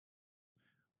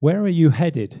Where are you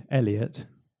headed, Elliot?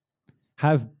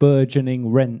 Have burgeoning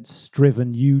rents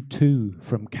driven you too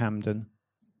from Camden?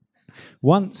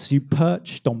 Once you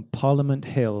perched on Parliament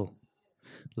Hill,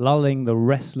 lulling the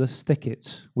restless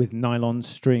thickets with nylon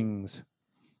strings.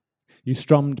 You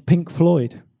strummed Pink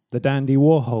Floyd, the Dandy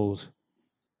Warhols.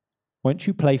 Won't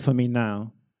you play for me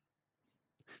now?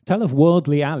 Tell of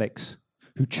worldly Alex,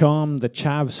 who charmed the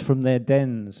chavs from their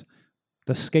dens,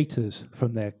 the skaters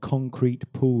from their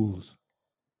concrete pools.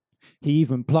 He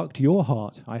even plucked your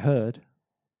heart, I heard.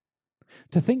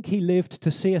 To think he lived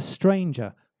to see a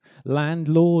stranger,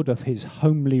 landlord of his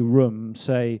homely room,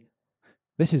 say,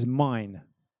 "This is mine,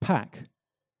 pack,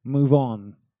 move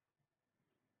on."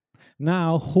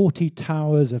 Now haughty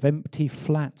towers of empty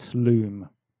flats loom,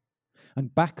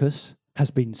 and Bacchus has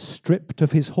been stripped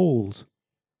of his halls.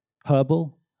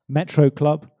 Herbal, Metro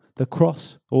Club, the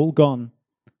Cross, all gone,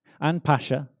 and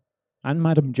Pasha, and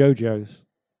Madame Jojo's.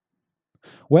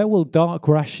 Where will dark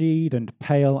Rashid and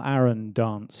pale Aaron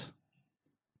dance?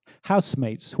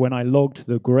 Housemates when I logged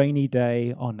the grainy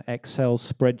day on Excel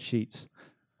spreadsheets,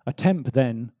 a temp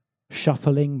then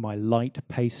shuffling my light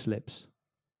payslips.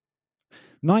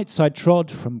 Nights I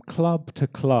trod from club to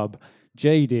club,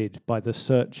 jaded by the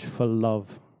search for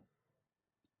love.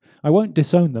 I won't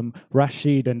disown them,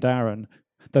 Rashid and Aaron,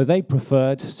 though they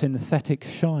preferred synthetic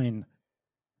shine,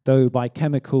 though by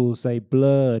chemicals they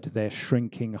blurred their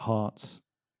shrinking hearts.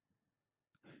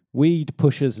 Weed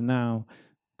pushers now,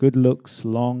 good looks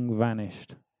long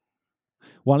vanished,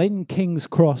 while in King's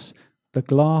Cross the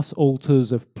glass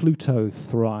altars of Pluto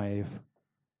thrive.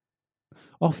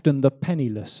 Often the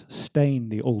penniless stain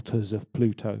the altars of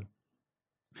Pluto,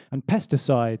 and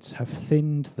pesticides have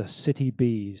thinned the city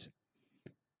bees.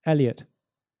 Elliot,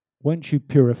 won't you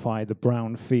purify the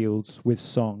brown fields with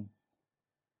song?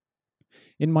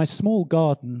 In my small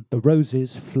garden the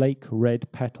roses flake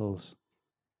red petals.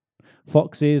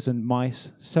 Foxes and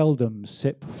mice seldom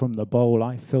sip from the bowl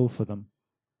I fill for them.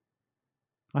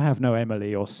 I have no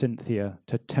Emily or Cynthia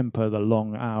to temper the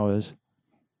long hours.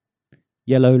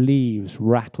 Yellow leaves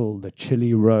rattle the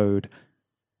chilly road,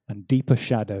 and deeper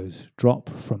shadows drop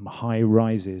from high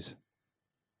rises.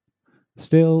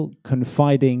 Still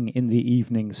confiding in the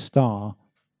evening star,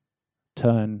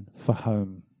 turn for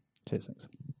home. Cheers, thanks.